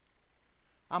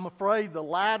 I'm afraid the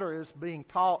latter is being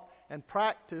taught and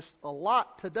practiced a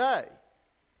lot today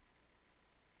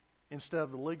instead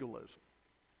of the legalism.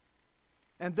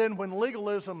 And then when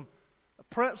legalism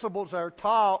principles are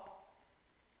taught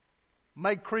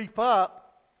may creep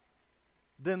up,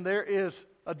 then there is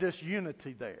a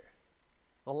disunity there,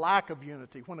 a lack of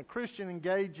unity. When a Christian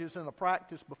engages in a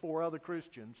practice before other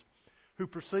Christians who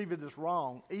perceive it as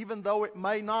wrong, even though it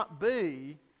may not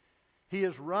be, he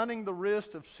is running the risk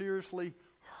of seriously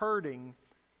hurting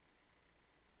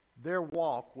their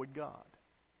walk with God.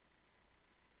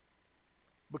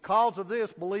 Because of this,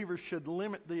 believers should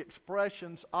limit the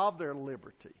expressions of their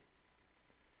liberty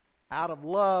out of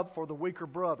love for the weaker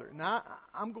brother. Now,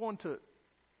 I'm going to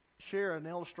share an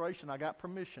illustration I got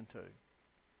permission to.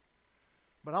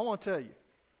 But I want to tell you,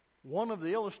 one of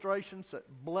the illustrations that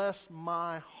blessed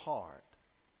my heart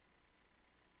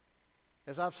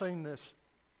as I've seen this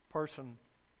person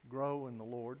grow in the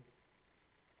Lord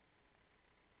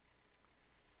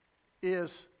is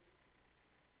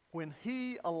when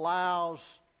he allows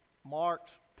marks,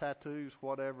 tattoos,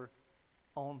 whatever,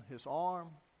 on his arm.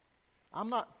 I'm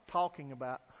not talking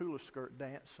about hula skirt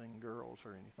dancing girls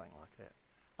or anything like that.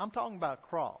 I'm talking about a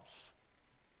cross.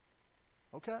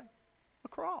 Okay? A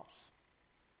cross.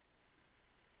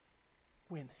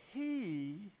 When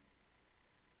he,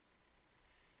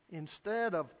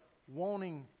 instead of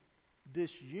wanting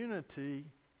disunity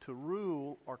to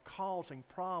rule or causing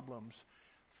problems,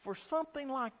 for something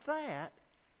like that,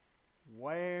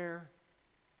 wear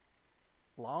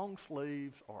long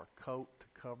sleeves or a coat to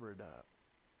cover it up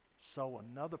so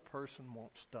another person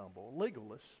won't stumble.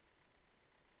 Legalists.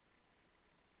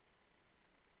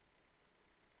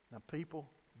 Now, people,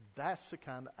 that's the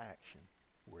kind of action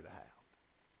we're to have.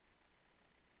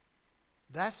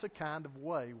 That's the kind of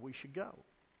way we should go.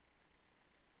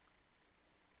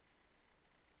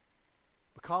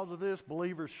 Because of this,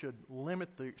 believers should limit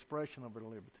the expression of their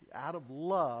liberty out of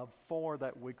love for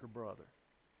that weaker brother.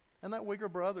 And that weaker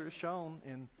brother is shown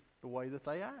in the way that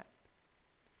they act.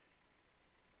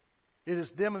 It is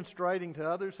demonstrating to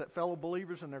others that fellow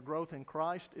believers and their growth in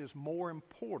Christ is more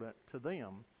important to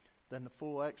them than the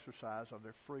full exercise of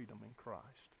their freedom in Christ.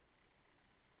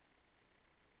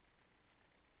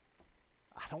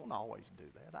 I don't always do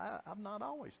that. I've not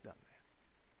always done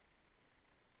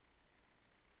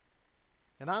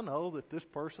And I know that this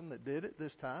person that did it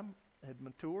this time had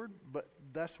matured, but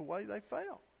that's the way they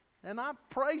felt. And I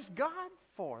praise God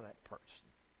for that person.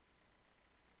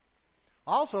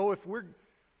 Also, if we're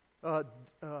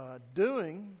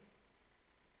doing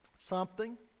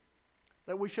something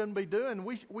that we shouldn't be doing,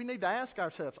 we need to ask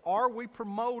ourselves, are we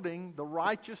promoting the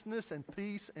righteousness and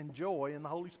peace and joy in the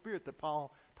Holy Spirit that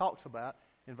Paul talks about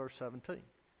in verse 17?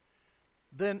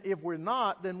 Then if we're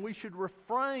not, then we should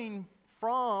refrain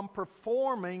from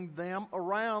performing them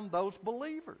around those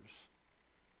believers.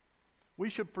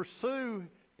 We should pursue,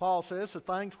 Paul says, the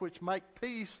things which make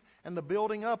peace and the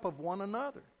building up of one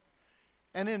another.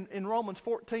 And in Romans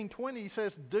 14:20 he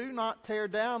says, do not tear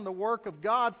down the work of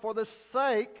God for the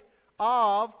sake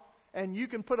of, and you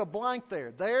can put a blank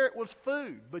there. There it was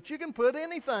food, but you can put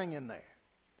anything in there.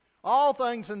 All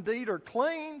things indeed are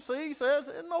clean, see, he says,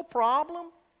 no problem.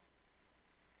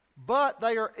 But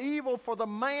they are evil for the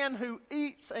man who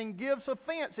eats and gives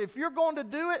offense. If you're going to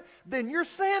do it, then you're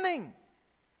sinning.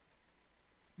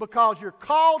 Because you're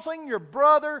causing your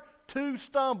brother to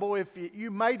stumble if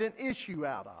you made an issue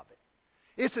out of it.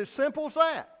 It's as simple as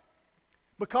that.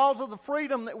 Because of the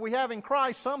freedom that we have in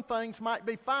Christ, some things might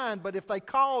be fine, but if they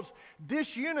cause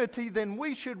disunity, then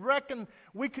we should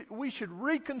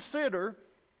reconsider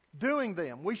doing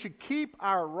them. We should keep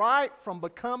our right from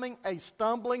becoming a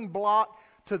stumbling block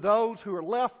to those who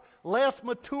are less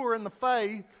mature in the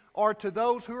faith, or to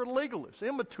those who are legalists,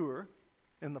 immature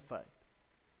in the faith.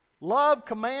 Love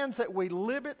commands that we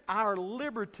limit our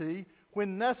liberty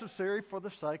when necessary for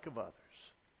the sake of others.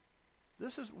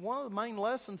 This is one of the main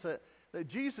lessons that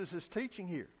Jesus is teaching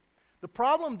here. The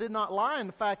problem did not lie in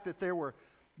the fact that there were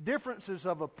differences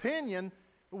of opinion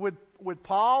with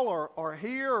Paul or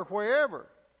here or wherever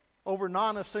over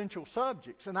non-essential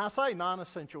subjects. And I say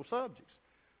non-essential subjects.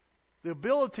 The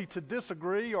ability to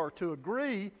disagree or to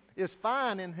agree is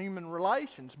fine in human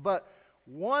relations, but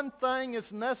one thing is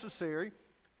necessary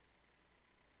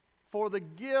for the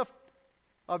gift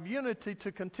of unity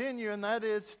to continue, and that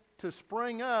is to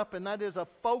spring up, and that is a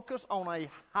focus on a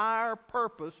higher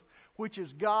purpose, which is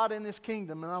God and His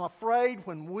kingdom. And I'm afraid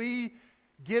when we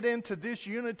get into this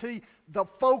unity, the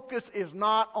focus is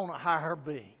not on a higher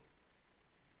being.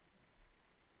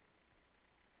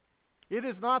 It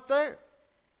is not there.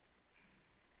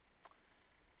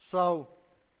 So,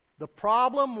 the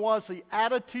problem was the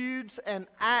attitudes and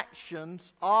actions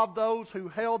of those who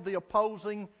held the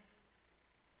opposing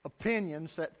opinions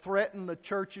that threatened the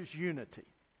church's unity.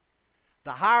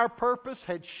 The higher purpose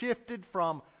had shifted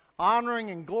from honoring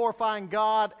and glorifying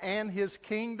God and His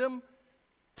kingdom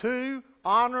to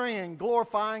honoring and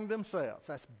glorifying themselves.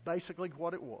 That's basically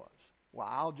what it was. Well,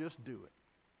 I'll just do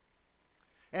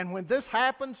it. And when this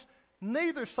happens,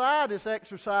 neither side is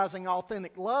exercising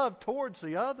authentic love towards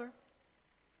the other,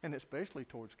 and especially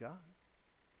towards God.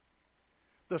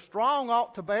 The strong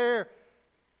ought to bear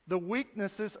the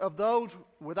weaknesses of those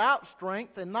without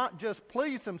strength and not just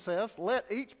please themselves. Let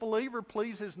each believer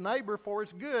please his neighbor for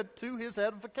his good to his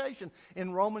edification.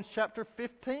 In Romans chapter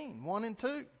 15, 1 and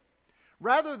 2.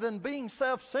 Rather than being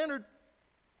self-centered,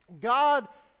 God,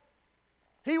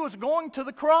 He was going to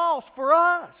the cross for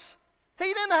us. He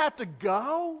didn't have to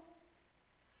go.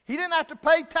 He didn't have to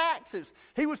pay taxes.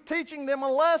 He was teaching them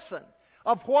a lesson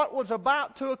of what was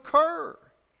about to occur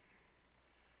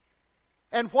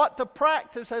and what to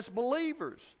practice as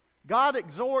believers. God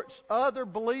exhorts other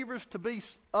believers to be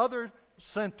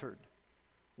other-centered.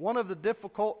 One of the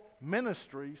difficult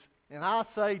ministries, and I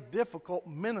say difficult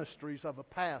ministries of a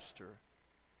pastor,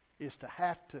 is to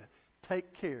have to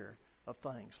take care of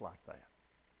things like that.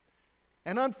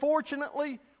 And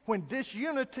unfortunately, when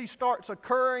disunity starts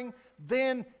occurring,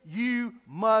 then you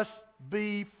must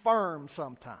be firm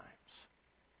sometimes.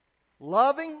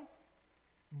 Loving,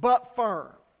 but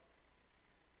firm.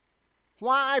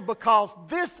 Why? Because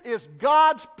this is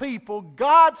God's people,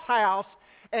 God's house,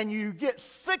 and you get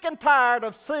sick and tired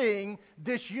of seeing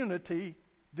disunity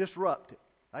disrupted.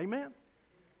 Amen?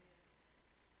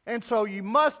 And so you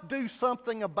must do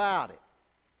something about it.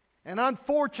 And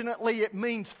unfortunately, it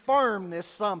means firmness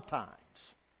sometimes.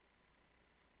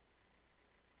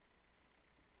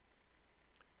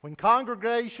 When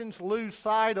congregations lose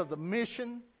sight of the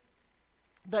mission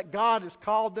that God has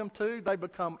called them to, they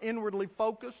become inwardly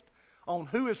focused on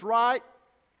who is right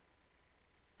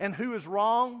and who is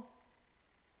wrong.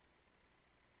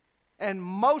 And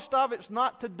most of it's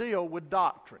not to deal with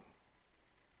doctrine.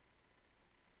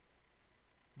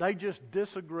 They just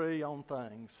disagree on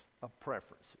things of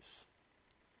preferences.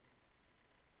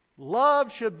 Love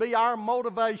should be our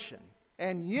motivation,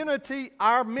 and unity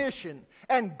our mission,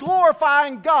 and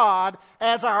glorifying God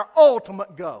as our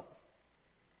ultimate goal.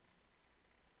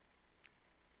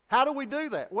 How do we do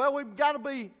that? Well, we've got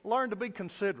to learn to be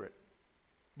considerate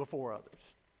before others.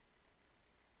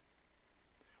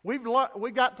 We've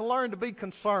got to learn to be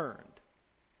concerned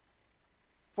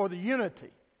for the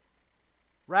unity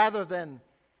rather than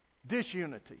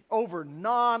disunity over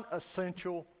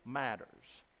non-essential matters.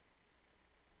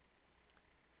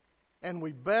 And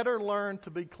we better learn to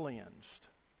be cleansed,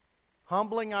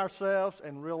 humbling ourselves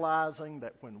and realizing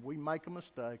that when we make a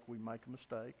mistake, we make a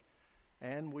mistake,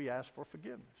 and we ask for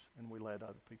forgiveness, and we let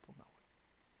other people know it.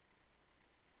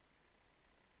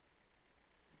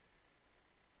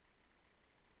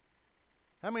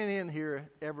 How many in here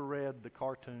ever read the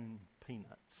cartoon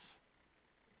Peanuts?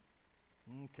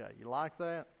 Okay, you like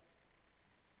that?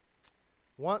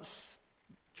 Once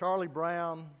Charlie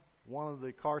Brown, one of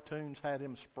the cartoons, had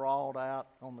him sprawled out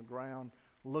on the ground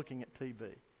looking at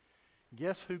TV.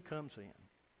 Guess who comes in?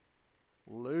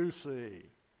 Lucy.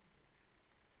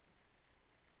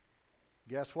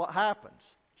 Guess what happens?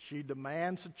 She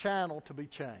demands the channel to be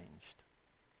changed.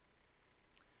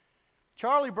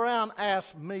 Charlie Brown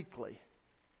asks meekly,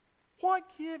 "What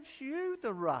gives you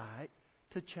the right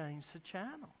to change the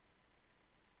channel?"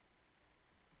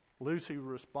 Lucy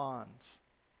responds,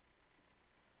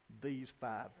 "These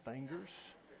 5 fingers."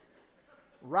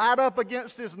 Right up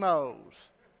against his nose.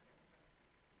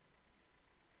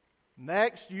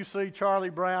 Next, you see Charlie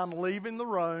Brown leaving the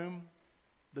room,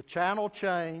 the channel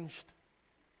changed,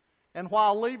 and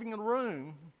while leaving the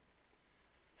room,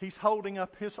 he's holding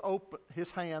up his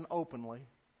hand openly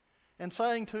and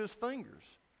saying to his fingers,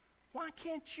 "Why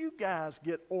can't you guys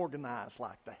get organized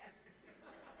like that?"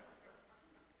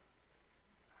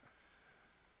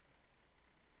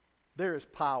 There is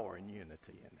power in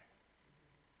unity in there,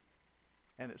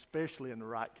 and especially in the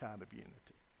right kind of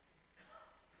unity.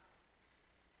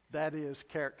 That is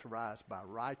characterized by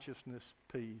righteousness,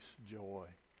 peace, joy,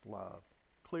 love,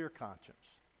 clear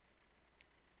conscience,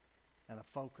 and a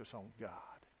focus on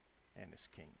God and His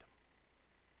kingdom,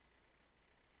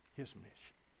 His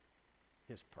mission,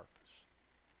 His purpose.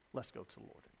 Let's go to the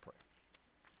Lord in prayer.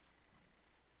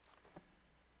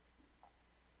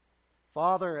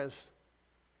 Father, as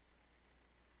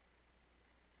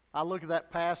I look at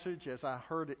that passage, as I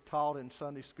heard it taught in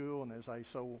Sunday school, and as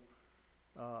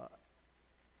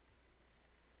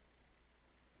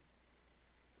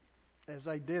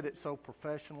they did it so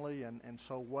professionally and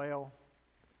so well,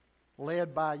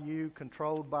 led by you,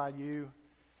 controlled by you,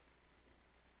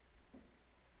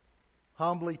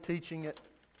 humbly teaching it,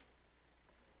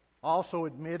 also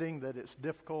admitting that it's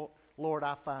difficult. Lord,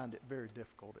 I find it very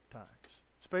difficult at times,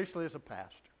 especially as a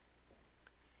pastor.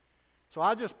 So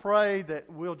I just pray that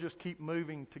we'll just keep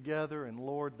moving together, and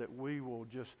Lord, that we will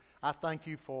just, I thank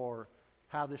you for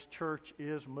how this church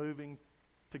is moving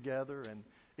together, and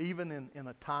even in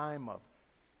a time of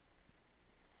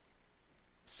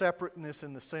separateness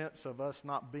in the sense of us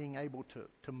not being able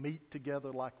to meet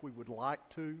together like we would like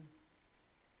to.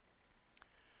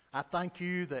 I thank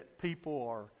you that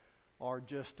people are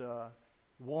just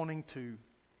wanting to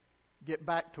get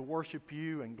back to worship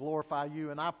you and glorify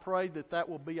you. And I pray that that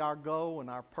will be our goal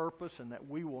and our purpose, and that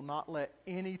we will not let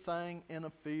anything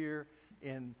interfere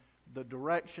in the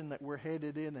direction that we're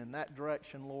headed in. And that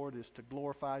direction, Lord, is to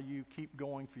glorify you, keep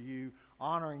going for you,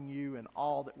 honoring you in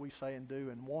all that we say and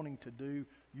do, and wanting to do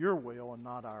your will and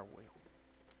not our will.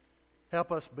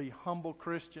 Help us be humble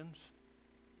Christians,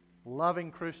 loving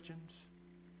Christians,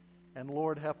 and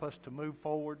Lord, help us to move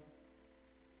forward,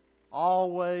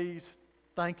 always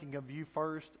thinking of you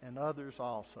first and others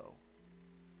also,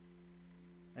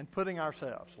 and putting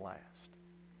ourselves last.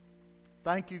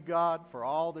 Thank you, God, for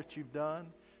all that you've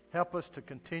done. Help us to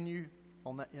continue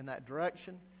in that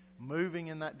direction, moving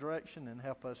in that direction, and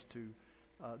help us to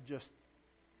just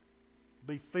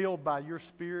be filled by your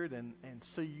Spirit and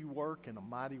see you work in a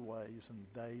mighty ways in the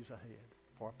days ahead.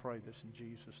 For I pray this in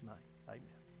Jesus' name. Amen.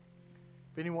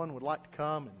 If anyone would like to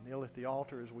come and kneel at the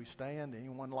altar as we stand,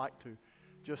 anyone would like to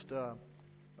just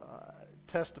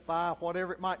testify,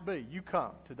 whatever it might be, you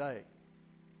come today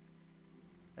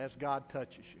as God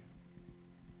touches you.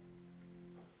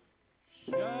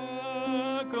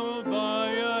 Shackled by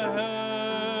a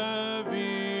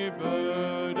heavy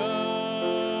burden,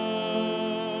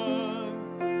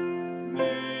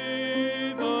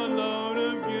 neath a load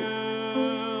of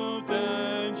guilt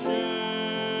and shame,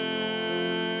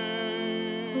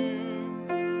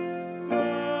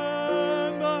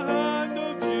 when the hand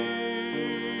of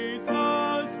Jesus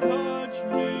touched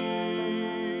me,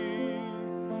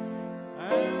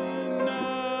 and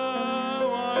now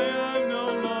I am no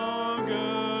longer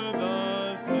the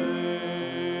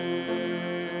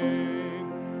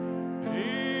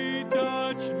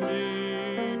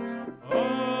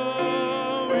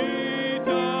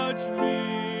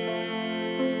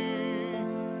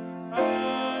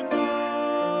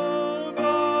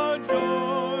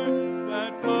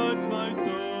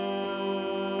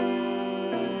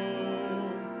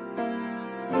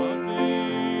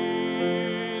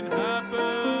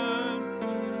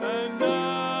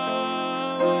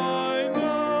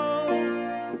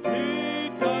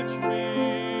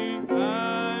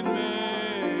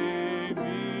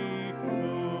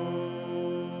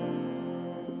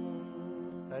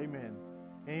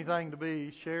anything to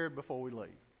be shared before we leave?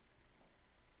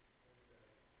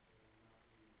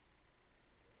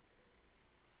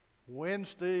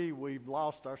 Wednesday, we've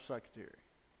lost our secretary.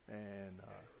 And,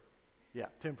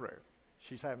 temporary.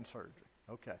 She's having surgery.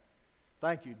 Okay.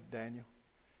 Thank you, Daniel.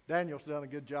 Daniel's done a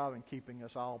good job in keeping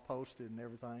us all posted and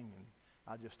everything, and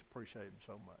I just appreciate him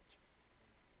so much.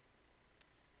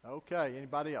 Okay,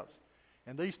 anybody else?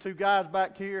 And these two guys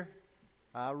back here,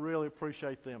 I really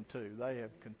appreciate them too. They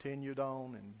have continued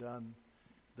on and done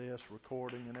this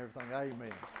recording and everything. Amen.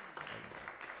 Amen.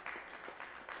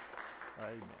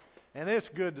 Amen. And it's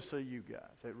good to see you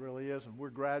guys. It really is. And we're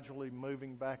gradually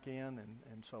moving back in,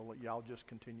 and so y'all just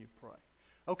continue to pray.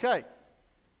 Okay.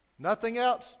 Nothing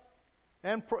else?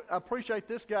 And I appreciate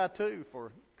this guy too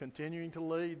for continuing to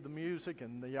lead the music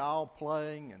and y'all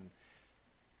playing, and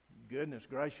goodness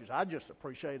gracious, I just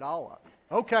appreciate all of it.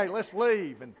 Okay, let's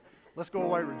leave and let's go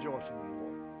away rejoicing in the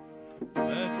Lord.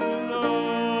 Bless the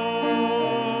Lord.